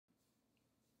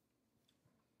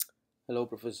Hello,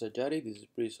 Professor Jari. This is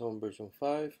BreazeHome version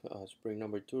 5, spring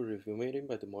number 2 review meeting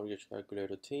by the Mortgage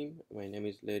Calculator team. My name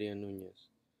is Leria Nunez.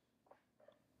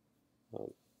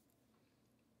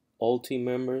 All team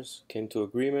members came to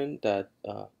agreement that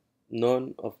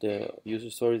none of the user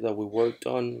stories that we worked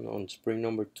on spring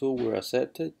number 2 were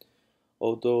accepted,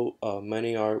 although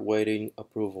many are waiting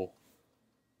approval.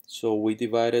 So we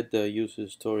divided the user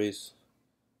stories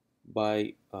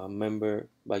by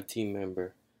team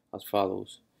member as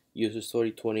follows. User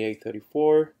story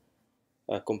 2834.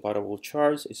 Compatible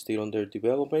charts is still under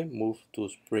development, move to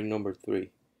spring number 3.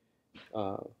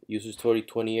 User story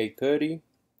 2830,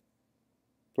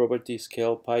 property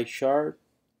scale pie chart,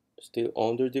 still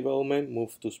under development,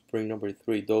 move to spring number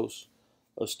 3. Those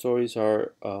stories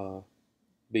are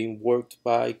being worked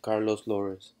by Carlos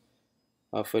Lores.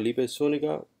 Felipe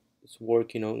Zuniga is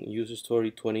working on user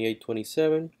story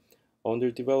 2827, under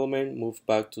development, move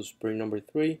back to spring number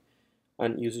 3,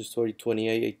 and user story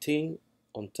 2818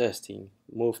 on testing,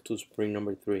 move to spring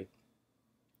number 3.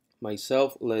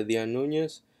 Myself, Ledia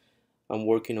Nunez, I'm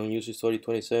working on user story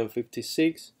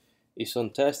 2756, is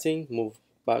on testing, move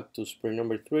back to spring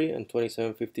number 3, and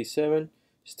 2757,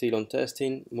 still on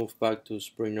testing, move back to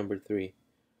spring number 3.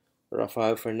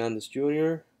 Rafael Fernandez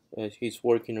Jr., he's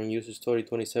working on user story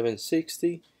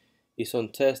 2760, is on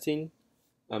testing,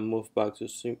 and move back to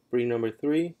spring number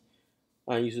 3,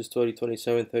 and user story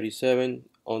 2737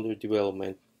 under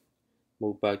development,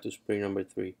 move back to spring number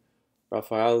 3.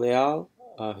 Rafael Leal,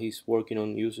 he's working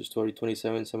on user story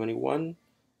 2771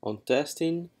 on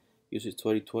testing, user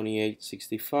story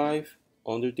 2865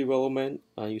 under development,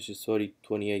 and user story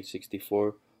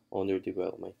 2864 under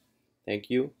development.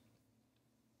 Thank you.